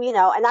 So that,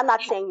 and I'm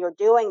not saying you're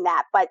doing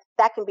that, but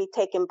that can be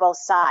taken both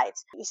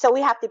sides. So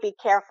we have to be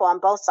careful on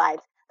both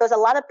sides. There's a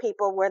lot of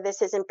people where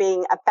this isn't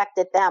being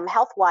affected them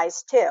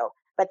health-wise too,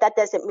 but that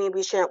doesn't mean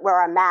we shouldn't wear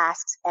our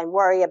masks and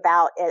worry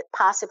about it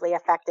possibly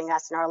affecting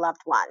us and our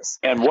loved ones.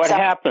 And what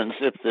happens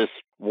if this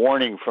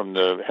warning from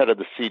the head of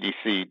the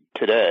CDC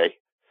today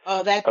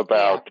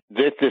about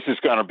this is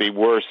going to be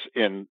worse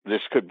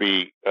this could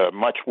be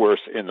much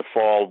worse in the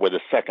fall with a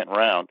second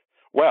round?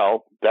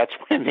 Well, that's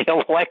when the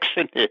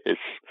election is.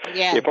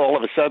 Yeah. If all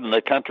of a sudden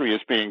the country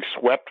is being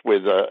swept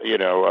with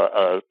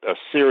a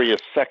serious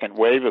second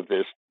wave of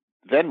this,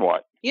 then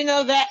what?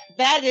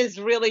 That is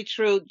really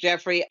true,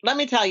 Jeffrey. Let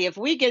me tell you, if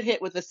we get hit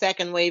with a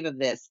second wave of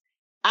this,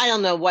 I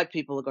don't know what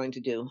people are going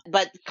to do.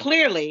 But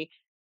clearly,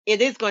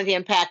 it is going to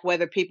impact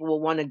whether people will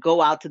want to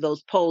go out to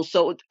those polls.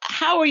 So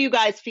how are you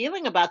guys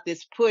feeling about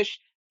this push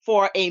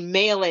for a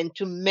mail-in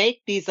to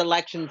make these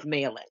elections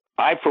mail-in?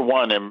 I, for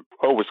one, am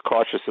always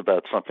cautious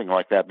about something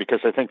like that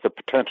because I think the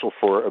potential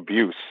for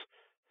abuse,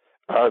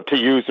 to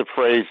use a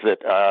phrase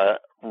that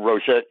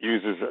Rajette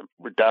uses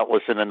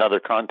doubtless in another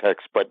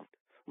context, but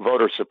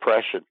voter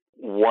suppression.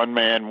 One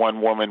man,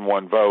 one woman,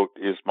 one vote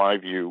is my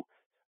view.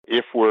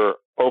 If we're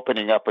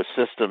opening up a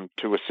system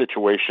to a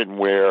situation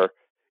where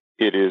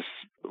it is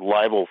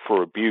liable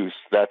for abuse,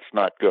 that's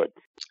not good.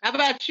 How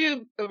about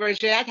you,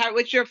 Rajette?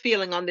 What's your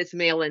feeling on this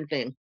mail-in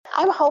thing?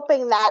 I'm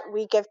hoping that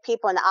we give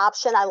people an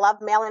option. I love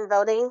mail-in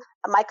voting.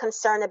 My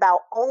concern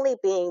about only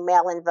being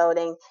mail-in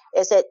voting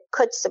is it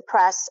could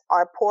suppress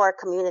our poorer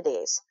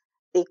communities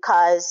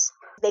because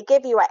they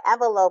give you an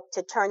envelope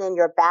to turn in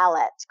your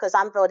ballot because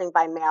I'm voting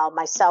by mail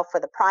myself for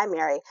the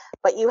primary,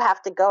 but you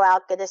have to go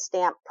out, get a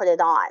stamp, put it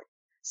on.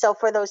 So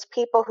for those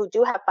people who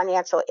do have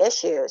financial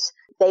issues,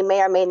 they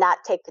may or may not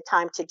take the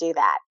time to do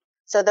that.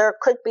 So there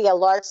could be a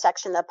large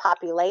section of the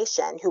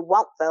population who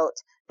won't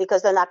vote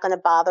because they're not going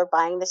to bother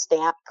buying the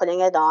stamp,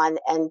 putting it on,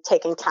 and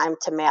taking time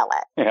to mail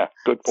it. Yeah,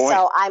 good point.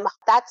 So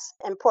that's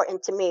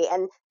important to me.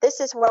 And this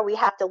is where we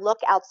have to look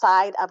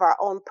outside of our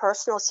own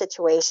personal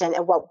situation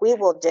and what we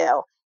will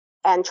do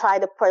and try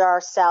to put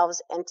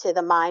ourselves into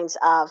the minds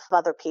of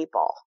other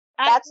people.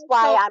 That's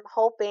why I'm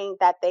hoping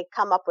that they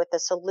come up with a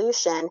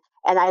solution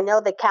And I know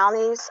the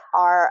counties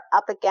are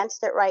up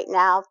against it right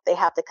now. They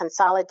have to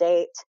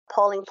consolidate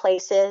polling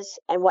places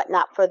and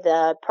whatnot for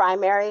the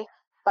primary.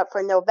 But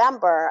for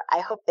November, I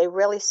hope they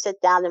really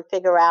sit down and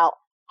figure out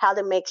how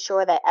to make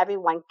sure that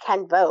everyone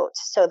can vote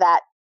so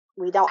that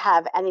we don't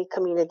have any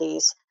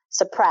communities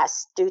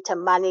suppressed due to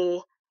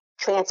money,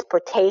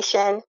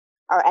 transportation,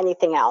 or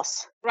anything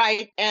else.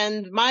 Right.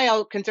 And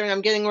my concern,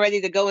 I'm getting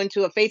ready to go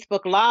into a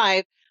Facebook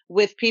Live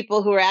with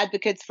people who are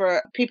advocates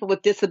for people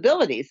with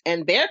disabilities.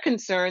 And their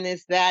concern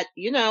is that,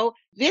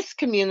 this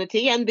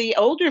community and the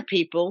older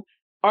people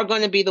are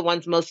going to be the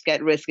ones most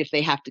at risk if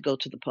they have to go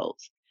to the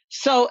polls.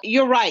 So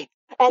you're right.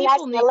 And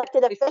as an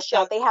elected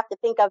official, they have to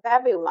think of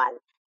everyone.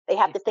 They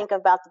have to think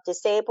about the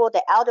disabled,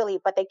 the elderly,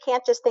 but they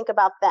can't just think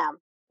about them.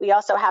 We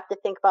also have to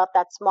think about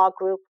that small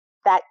group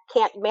that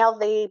can't mail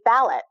the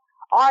ballot,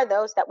 or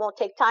those that won't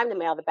take time to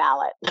mail the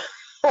ballot.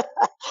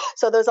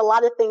 So there's a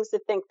lot of things to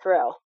think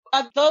through.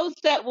 Those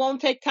that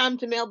won't take time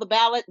to mail the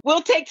ballot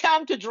will take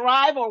time to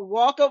drive or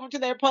walk over to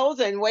their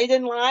polls and wait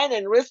in line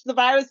and risk the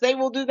virus. They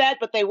will do that,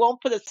 but they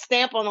won't put a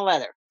stamp on a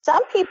letter.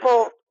 Some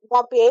people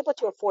won't be able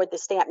to afford the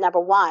stamp, number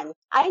one.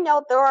 I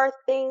know there are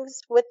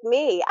things with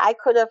me. I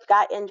could have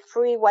gotten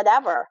free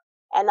whatever,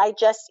 and I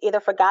just either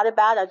forgot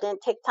about it or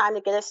didn't take time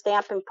to get a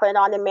stamp and put it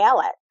on and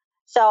mail it.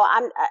 So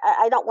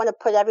I don't want to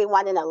put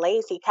everyone in a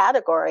lazy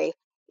category.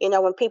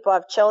 When people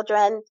have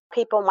children,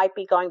 people might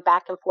be going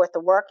back and forth to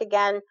work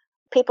again.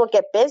 People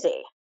get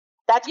busy.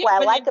 That's what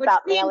I like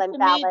about mail-in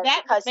ballots.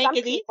 That would make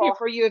it easier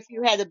for you if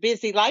you had a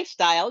busy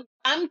lifestyle.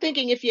 I'm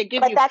thinking if you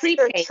give you prepaid.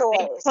 But that's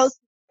their choice.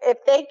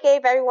 If they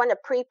gave everyone a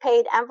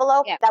prepaid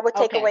envelope, that would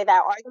take away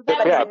that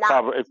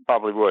argument. It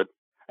probably would.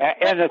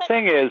 And the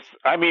thing is,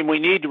 we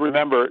need to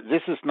remember,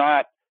 this is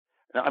not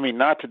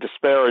to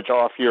disparage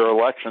off-year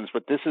elections,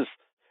 but this is,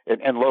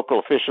 and local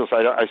officials,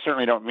 I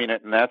certainly don't mean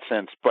it in that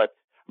sense, but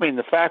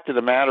the fact of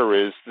the matter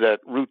is that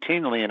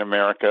routinely in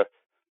America,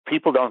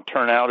 people don't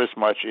turn out as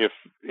much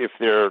if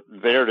they're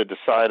there to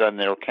decide on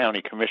their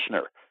county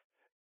commissioner.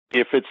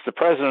 If it's the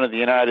president of the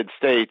United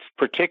States,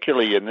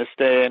 particularly in this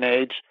day and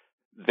age,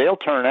 they'll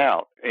turn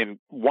out in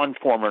one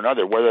form or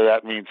another, whether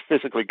that means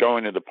physically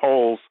going to the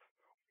polls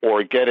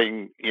or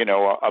getting,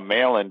 a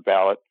mail-in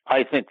ballot.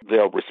 I think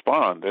they'll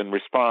respond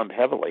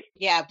heavily.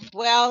 Yeah,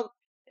 well,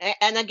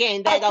 and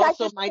again, that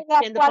also might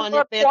depend upon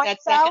if there's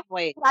that second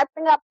wave. Can I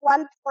bring up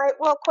one point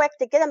real quick?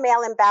 To get a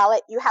mail-in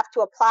ballot, you have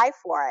to apply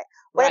for it.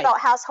 What about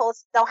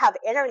households that don't have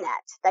internet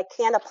that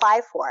can't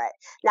apply for it?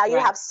 Now, you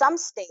have some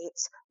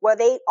states where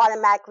they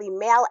automatically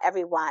mail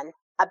everyone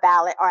a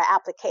ballot or an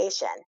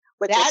application,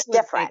 which is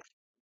different.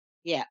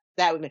 Yeah,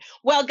 that would be.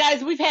 Well,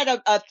 guys, we've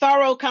had a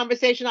thorough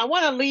conversation. I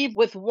want to leave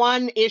with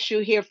one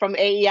issue here from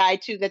AEI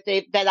too that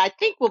I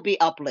think will be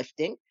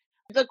uplifting.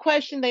 The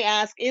question they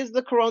ask, is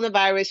the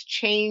coronavirus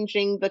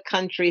changing the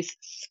country's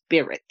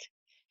spirit?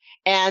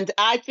 And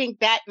I think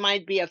that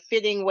might be a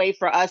fitting way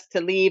for us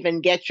to leave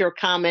and get your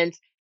comments.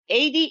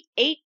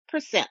 88%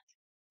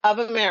 of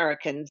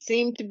Americans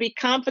seem to be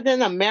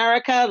confident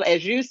America,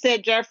 as you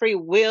said, Jeffrey,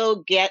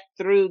 will get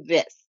through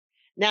this.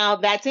 Now,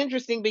 that's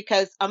interesting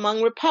because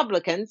among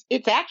Republicans,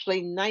 it's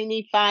actually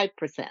 95%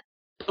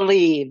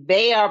 believe.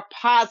 They are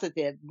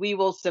positive we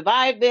will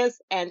survive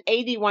this, and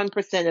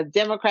 81% of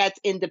Democrats,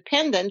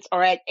 independents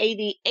are at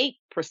 88%.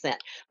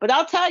 But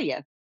I'll tell you,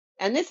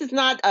 and this is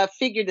not a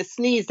figure to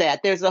sneeze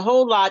at, there's a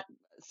whole lot.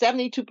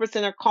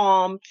 72% are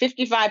calm,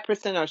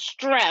 55% are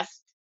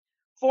stressed,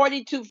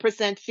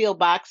 42% feel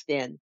boxed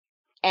in,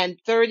 and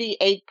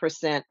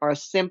 38% are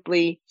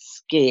simply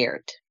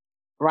scared,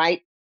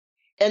 right?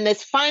 And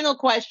this final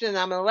question,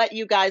 I'm going to let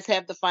you guys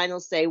have the final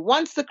say.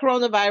 Once the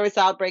coronavirus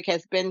outbreak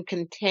has been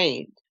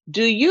contained,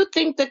 do you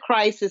think the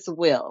crisis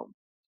will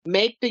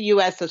make the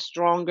U.S. a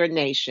stronger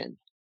nation?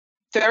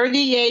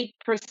 38%.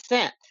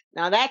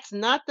 Now, that's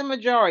not the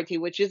majority,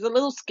 which is a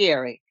little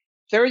scary.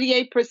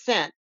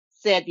 38%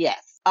 said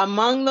yes.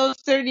 Among those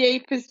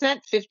 38%,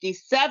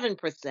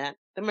 57%,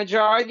 the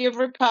majority of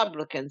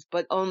Republicans,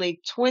 but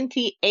only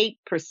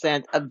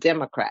 28% of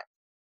Democrats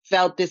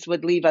felt this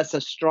would leave us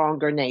a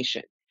stronger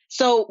nation.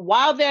 So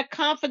while they're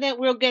confident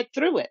we'll get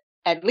through it,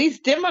 at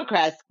least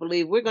Democrats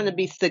believe we're going to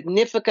be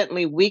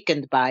significantly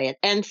weakened by it.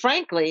 And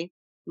frankly,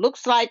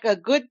 looks like a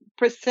good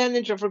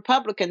percentage of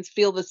Republicans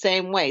feel the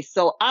same way.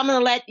 So I'm going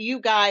to let you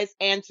guys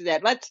answer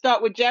that. Let's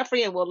start with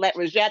Jeffrey, and we'll let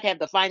Rajette have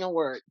the final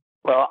word.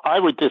 Well, I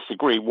would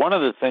disagree. One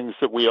of the things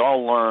that we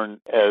all learn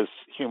as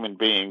human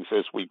beings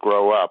as we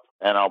grow up,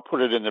 and I'll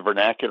put it in the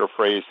vernacular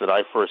phrase that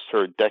I first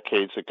heard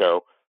decades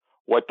ago,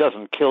 what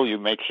doesn't kill you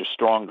makes you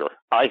stronger.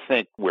 I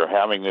think we're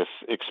having this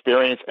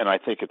experience, and I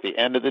think at the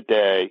end of the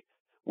day,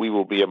 we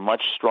will be a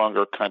much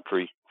stronger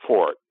country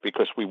for it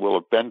because we will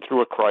have been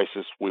through a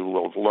crisis. We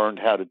will have learned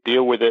how to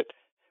deal with it.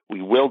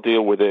 We will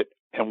deal with it,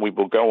 and we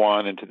will go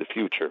on into the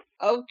future.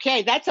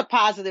 Okay, that's a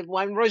positive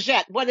one.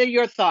 Rajette, what are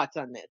your thoughts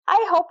on this?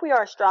 I hope we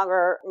are a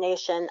stronger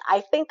nation.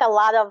 I think a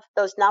lot of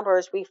those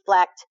numbers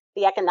reflect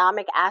the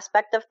economic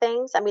aspect of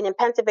things. I mean, in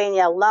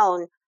Pennsylvania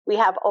alone, we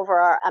have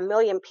over 1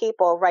 million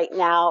people right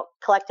now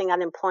collecting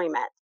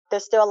unemployment.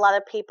 There's still a lot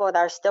of people that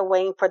are still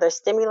waiting for their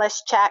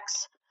stimulus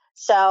checks.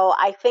 So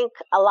I think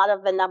a lot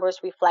of the numbers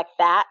reflect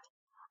that.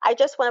 I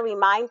just want to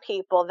remind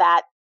people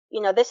that,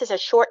 this is a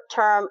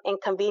short-term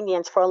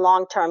inconvenience for a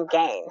long-term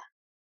gain.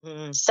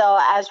 Mm. So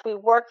as we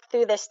work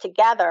through this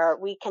together,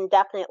 we can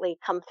definitely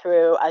come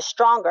through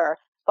stronger,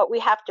 but we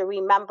have to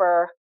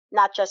remember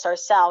not just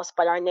ourselves,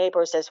 but our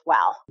neighbors as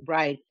well.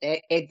 Right.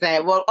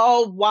 Exactly. Well,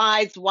 all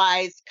wise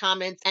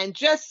comments. And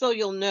just so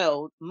you'll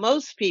know,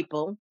 most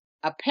people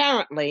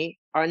apparently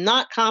are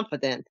not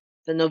confident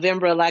the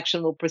November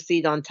election will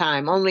proceed on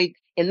time.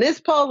 In this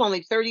poll,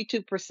 only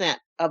 32%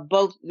 of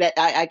both, that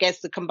I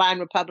guess the combined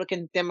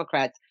Republicans and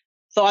Democrats,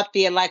 thought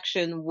the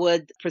election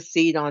would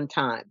proceed on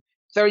time.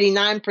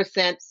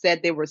 39%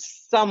 said they were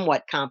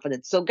somewhat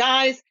confident. So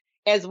guys,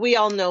 as we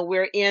all know,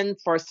 we're in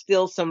for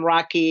still some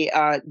rocky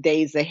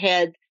days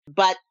ahead.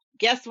 But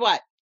guess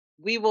what?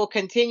 We will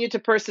continue to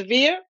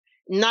persevere,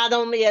 not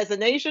only as a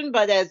nation,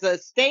 but as a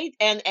state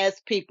and as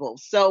people.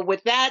 So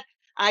with that,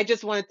 I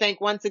just want to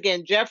thank once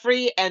again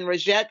Jeffrey and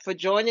Rajette for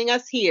joining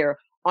us here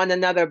on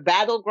another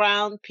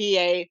Battleground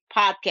PA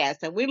podcast.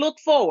 And we look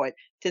forward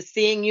to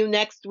seeing you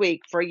next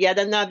week for yet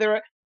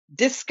another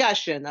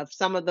discussion of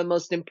some of the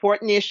most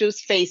important issues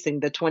facing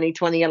the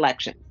 2020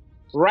 election.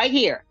 Right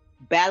here,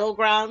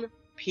 Battleground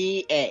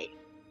PA.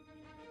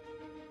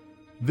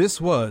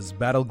 This was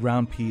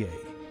Battleground PA.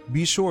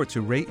 Be sure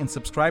to rate and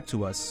subscribe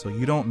to us so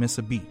you don't miss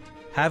a beat.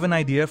 Have an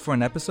idea for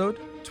an episode?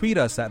 Tweet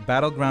us at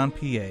Battleground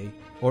PA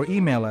or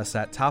email us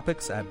at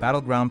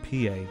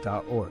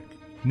topics@battlegroundpa.org.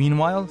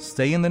 Meanwhile,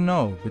 stay in the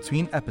know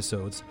between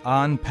episodes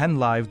on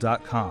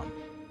PennLive.com.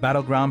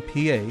 Battleground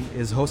PA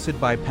is hosted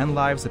by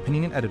PennLive's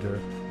opinion editor,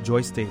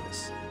 Joyce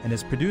Davis, and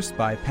is produced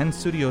by Penn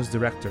Studios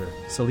director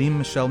Salim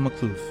Michelle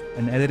McClough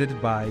and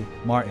edited by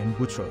Martin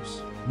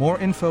Boutros. More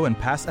info and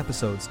past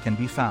episodes can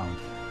be found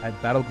at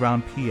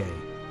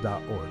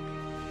battlegroundpa.org.